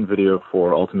audition video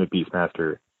for Ultimate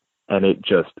Beastmaster, and it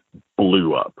just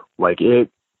blew up. Like, it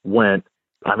went,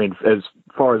 as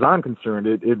far as I'm concerned,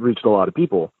 it reached a lot of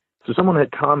people. So someone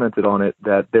had commented on it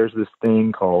that there's this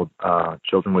thing called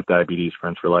Children with Diabetes,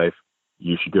 Friends for Life.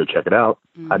 You should go check it out.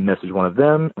 I messaged one of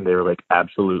them, and they were like,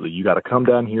 absolutely, you got to come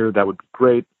down here. That would be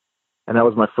great. And that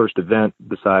was my first event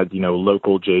besides,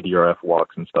 local JDRF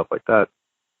walks and stuff like that.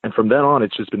 And from then on,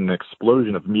 it's just been an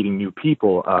explosion of meeting new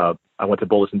people. I went to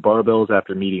Bolus and Barbells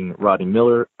after meeting Rodney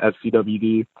Miller at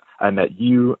CWD. I met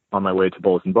you on my way to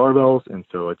Bolus and Barbells, and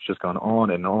so it's just gone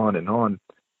on and on and on.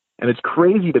 And it's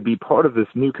crazy to be part of this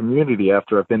new community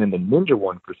after I've been in the Ninja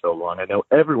one for so long. I know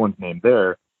everyone's name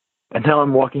there. And now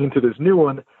I'm walking into this new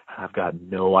one, and I've got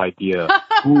no idea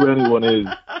who anyone is.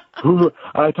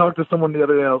 I talked to someone the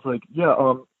other day, I was like,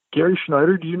 Gary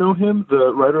Schneider, do you know him?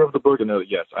 The writer of the book? And they're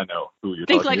like, yes, I know who you're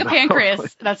Think talking like about. a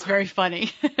pancreas. That's very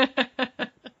funny.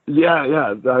 Yeah.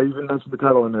 I even mentioned the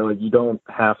title, and they're like,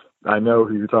 I know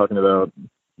who you're talking about,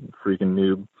 freaking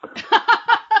noob.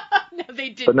 No, they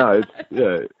didn't. But no,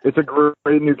 it's a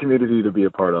great new community to be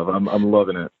a part of. I'm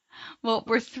loving it. Well,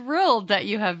 we're thrilled that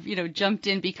you have, jumped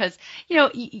in because,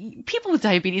 people with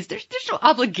diabetes, there's no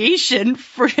obligation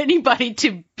for anybody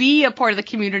to be a part of the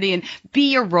community and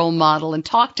be a role model and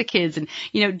talk to kids and,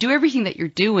 do everything that you're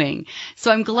doing.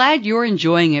 So I'm glad you're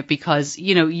enjoying it because,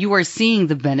 you are seeing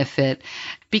the benefit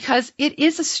because it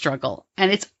is a struggle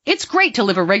and it's great to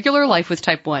live a regular life with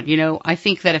type 1. I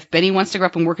think that if Benny wants to grow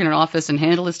up and work in an office and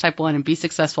handle his type 1 and be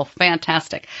successful,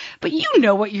 fantastic. But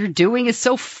what you're doing is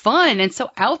so fun and so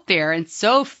out there and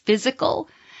so physical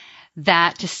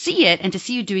that to see it and to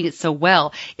see you doing it so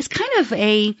well is kind of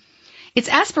it's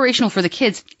aspirational for the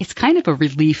kids. It's kind of a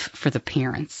relief for the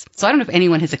parents. So I don't know if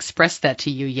anyone has expressed that to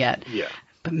you yet. Yeah.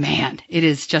 But man, it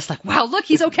is just like, wow, look,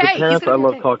 he's okay. The parents I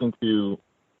love talking to.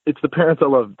 It's the parents I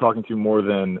love talking to more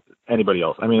than anybody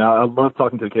else. I mean, I love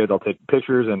talking to the kids. I'll take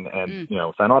pictures and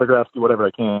sign autographs, do whatever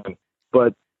I can.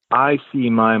 But I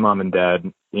see my mom and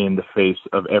dad in the face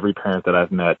of every parent that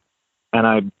I've met. And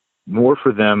I, more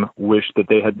for them, wish that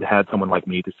they had someone like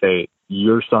me to say,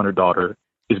 your son or daughter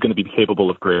is going to be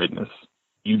capable of greatness.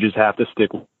 You just have to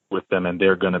stick with them and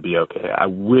they're going to be okay. I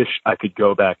wish I could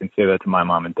go back and say that to my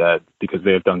mom and dad because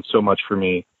they have done so much for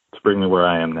me to bring me where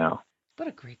I am now. What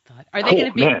a great thought. Are they going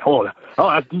to be? Man, hold on. Oh,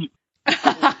 that's deep.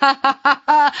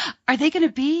 Are they going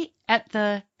to be at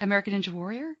the American Ninja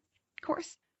Warrior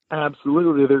course?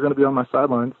 Absolutely. They're going to be on my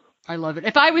sidelines. I love it.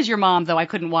 If I was your mom, though, I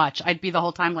couldn't watch. I'd be the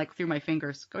whole time like through my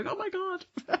fingers going, oh, my God.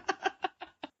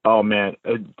 Oh, man.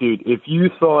 Dude, if you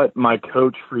thought my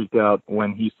coach freaked out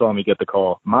when he saw me get the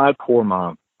call, my poor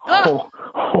mom.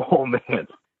 Oh man.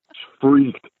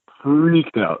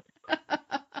 Freaked out.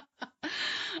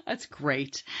 That's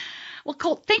great. Well,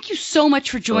 Colt, thank you so much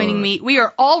for joining me. We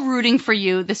are all rooting for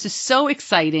you. This is so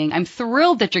exciting. I'm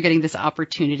thrilled that you're getting this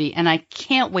opportunity, and I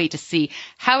can't wait to see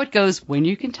how it goes when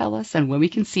you can tell us and when we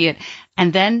can see it.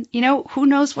 And then, who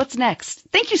knows what's next.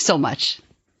 Thank you so much.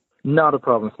 Not a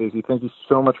problem, Stacey. Thank you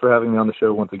so much for having me on the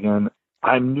show once again.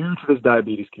 I'm new to this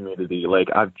diabetes community.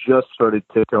 I've just started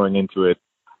tiptoeing into it.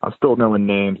 I'm still knowing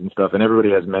names and stuff, and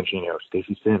everybody has mentioned,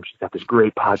 Stacey Sims, she's got this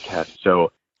great podcast.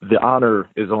 So the honor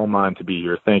is all mine to be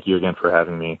here. Thank you again for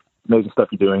having me. Amazing stuff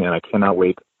you're doing, and I cannot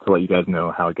wait to let you guys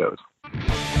know how it goes.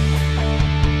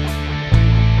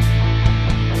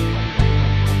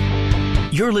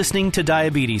 You're listening to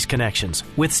Diabetes Connections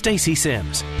with Stacey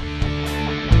Sims.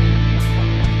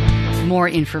 More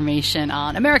information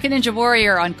on American Ninja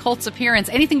Warrior, on Colt's appearance,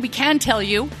 anything we can tell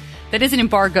you that isn't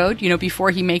embargoed,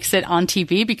 before he makes it on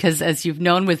TV, because as you've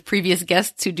known with previous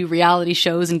guests who do reality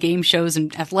shows and game shows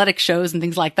and athletic shows and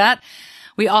things like that,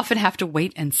 we often have to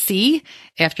wait and see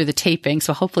after the taping.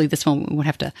 So hopefully this one we won't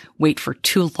have to wait for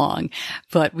too long,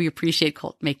 but we appreciate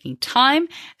Colt making time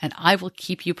and I will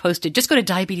keep you posted. Just go to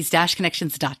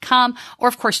diabetes-connections.com or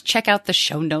of course check out the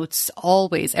show notes.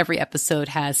 Always, every episode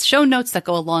has show notes that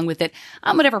go along with it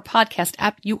on whatever podcast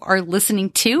app you are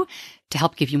listening to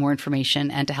help give you more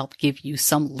information and to help give you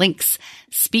some links.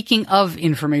 Speaking of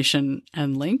information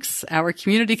and links, our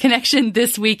community connection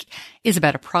this week is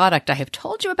about a product I have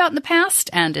told you about in the past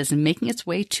and is making its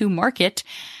way to market.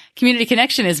 Community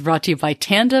Connection is brought to you by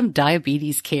Tandem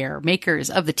Diabetes Care, makers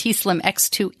of the T-Slim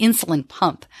X2 insulin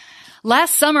pump.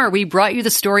 Last summer, we brought you the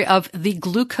story of the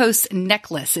glucose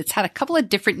necklace. It's had a couple of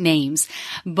different names,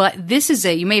 but this is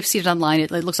you may have seen it online. It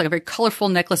looks like a very colorful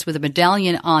necklace with a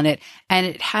medallion on it, and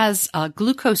it has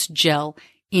glucose gel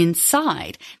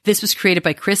inside. This was created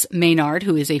by Kris Maynard,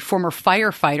 who is a former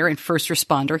firefighter and first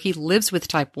responder. He lives with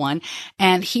type 1,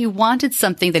 and he wanted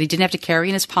something that he didn't have to carry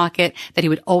in his pocket, that he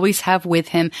would always have with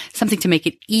him, something to make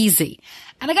it easy.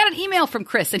 And I got an email from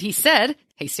Kris, and he said,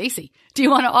 "Hey, Stacey, do you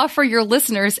want to offer your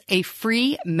listeners a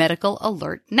free medical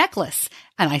alert necklace?"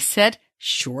 And I said,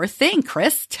 Sure thing,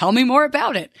 Kris. Tell me more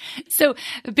about it. So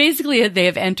basically, they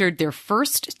have entered their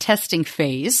first testing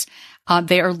phase.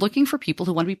 They are looking for people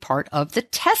who want to be part of the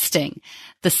testing.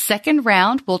 The second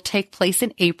round will take place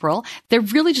in April. They're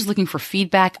really just looking for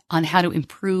feedback on how to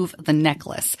improve the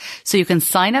necklace. So you can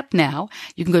sign up now.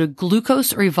 You can go to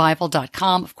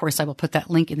glucoserevival.com. Of course, I will put that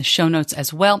link in the show notes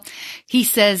as well. He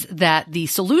says that the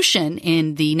solution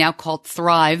in the now called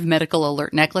Thrive Medical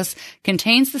Alert necklace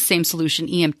contains the same solution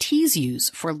EMTs use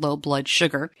for low blood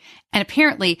sugar. And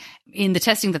apparently, in the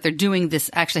testing that they're doing, this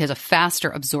actually has a faster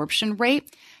absorption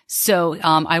rate. So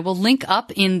I will link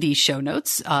up in the show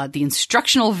notes the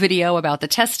instructional video about the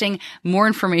testing, more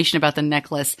information about the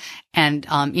necklace, and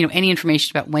any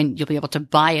information about when you'll be able to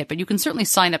buy it. But you can certainly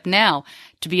sign up now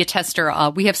to be a tester.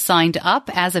 We have signed up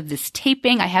as of this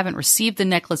taping. I haven't received the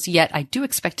necklace yet. I do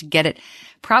expect to get it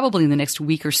probably in the next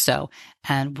week or so,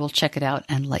 and we'll check it out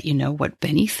and let you know what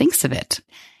Benny thinks of it.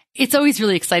 It's always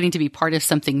really exciting to be part of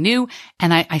something new.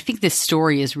 And I think this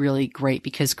story is really great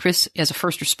because Kris, as a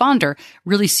first responder,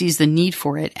 really sees the need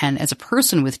for it. And as a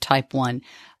person with type 1,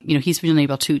 he's been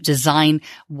able to design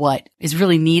what is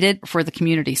really needed for the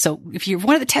community. So if you're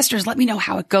one of the testers, let me know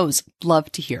how it goes. Love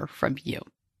to hear from you.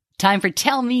 Time for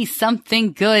Tell Me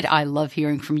Something Good. I love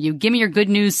hearing from you. Give me your good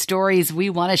news stories. We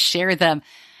want to share them.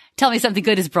 Tell Me Something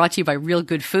Good is brought to you by Real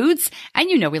Good Foods. And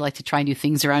we like to try new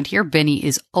things around here. Benny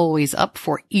is always up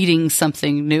for eating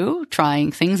something new,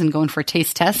 trying things and going for a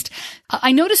taste test.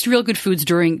 I noticed Real Good Foods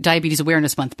during Diabetes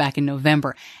Awareness Month back in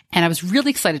November, and I was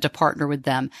really excited to partner with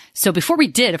them. So before we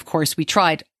did, of course, we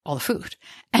tried all the food.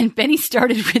 And Benny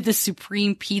started with the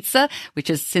Supreme Pizza, which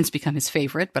has since become his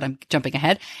favorite, but I'm jumping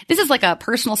ahead. This is like a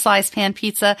personal size pan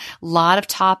pizza, a lot of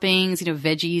toppings,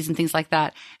 veggies and things like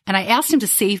that. And I asked him to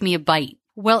save me a bite.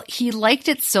 Well, he liked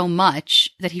it so much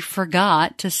that he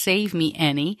forgot to save me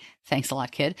any. Thanks a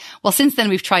lot, kid. Well, since then,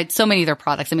 we've tried so many of their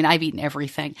products. I've eaten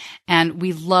everything. And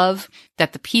we love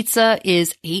that the pizza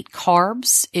is 8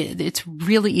 carbs. It's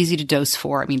really easy to dose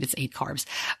for. It's 8 carbs.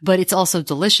 But it's also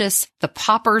delicious. The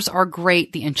poppers are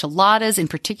great. The enchiladas in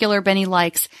particular, Benny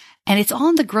likes. And it's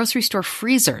on the grocery store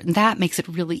freezer, and that makes it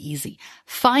really easy.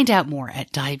 Find out more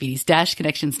at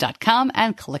diabetes-connections.com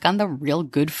and click on the Real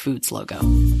Good Foods logo.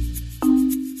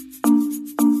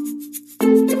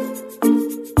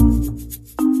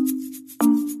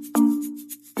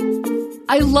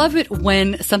 I love it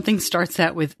when something starts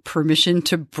out with permission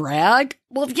to brag.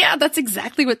 Well, yeah, that's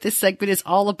exactly what this segment is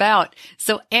all about.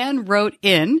 So Anne wrote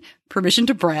in, permission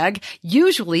to brag.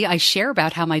 Usually I share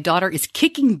about how my daughter is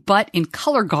kicking butt in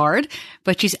color guard,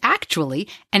 but she's actually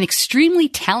an extremely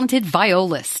talented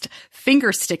violist.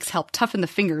 Finger sticks help toughen the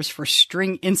fingers for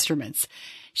string instruments.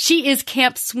 She is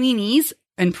Camp Sweeney's,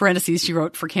 in parentheses, she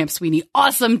wrote for Camp Sweeney,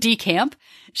 awesome decamp.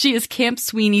 She is Camp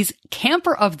Sweeney's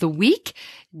Camper of the Week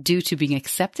due to being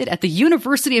accepted at the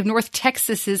University of North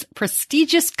Texas's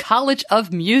prestigious College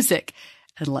of Music.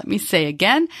 And let me say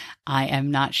again, I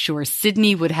am not sure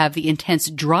Sydney would have the intense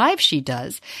drive she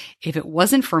does if it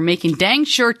wasn't for making dang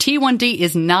sure T1D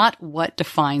is not what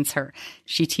defines her.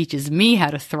 She teaches me how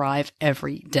to thrive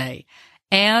every day.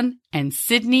 Anne and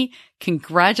Sydney,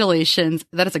 congratulations.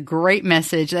 That is a great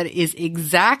message. That is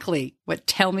exactly what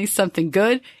Tell Me Something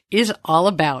Good is all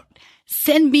about.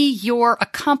 Send me your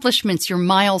accomplishments, your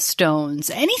milestones,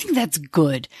 anything that's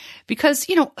good, because,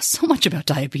 so much about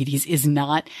diabetes is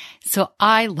not. So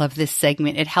I love this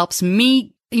segment. It helps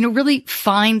me, really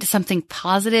find something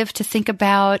positive to think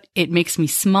about. It makes me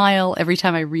smile every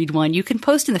time I read one. You can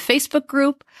post in the Facebook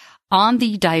group on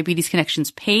the Diabetes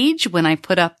Connections page when I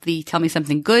put up the Tell Me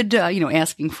Something Good,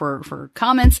 asking for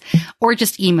comments, or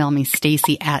just email me,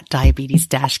 Stacey at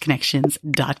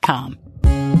diabetes-connections.com.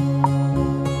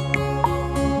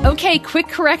 Okay, quick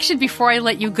correction before I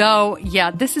let you go.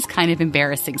 Yeah, this is kind of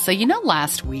embarrassing. So,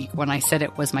 last week when I said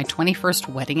it was my 21st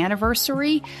wedding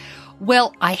anniversary,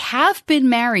 well, I have been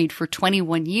married for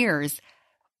 21 years,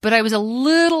 but I was a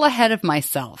little ahead of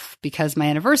myself because my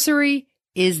anniversary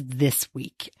is this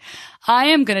week. I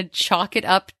am going to chalk it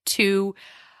up to,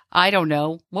 I don't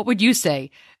know, what would you say?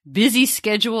 Busy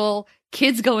schedule,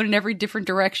 kids going in every different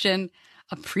direction,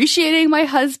 appreciating my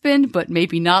husband, but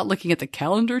maybe not looking at the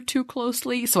calendar too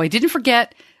closely. So I didn't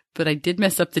forget, but I did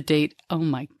mess up the date. Oh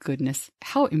my goodness.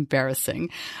 How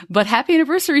embarrassing. But happy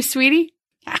anniversary, sweetie.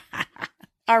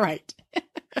 All right.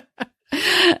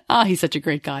 He's such a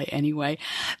great guy anyway.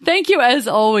 Thank you as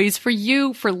always for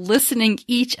listening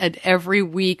each and every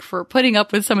week, for putting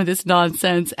up with some of this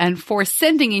nonsense, and for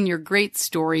sending in your great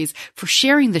stories, for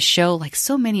sharing the show like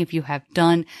so many of you have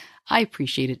done. I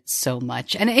appreciate it so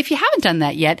much. And if you haven't done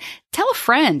that yet, tell a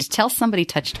friend, tell somebody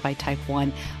touched by type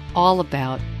 1 all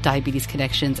about Diabetes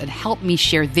Connections and help me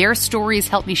share their stories,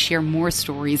 help me share more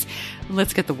stories.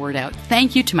 Let's get the word out.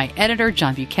 Thank you to my editor,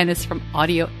 John Buchanan from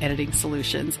Audio Editing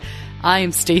Solutions. I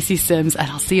am Stacey Sims, and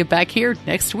I'll see you back here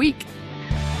next week.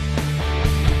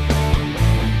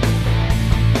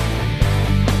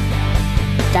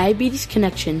 Diabetes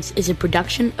Connections is a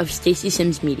production of Stacey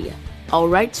Sims Media. All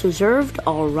rights reserved,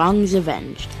 all wrongs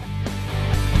avenged.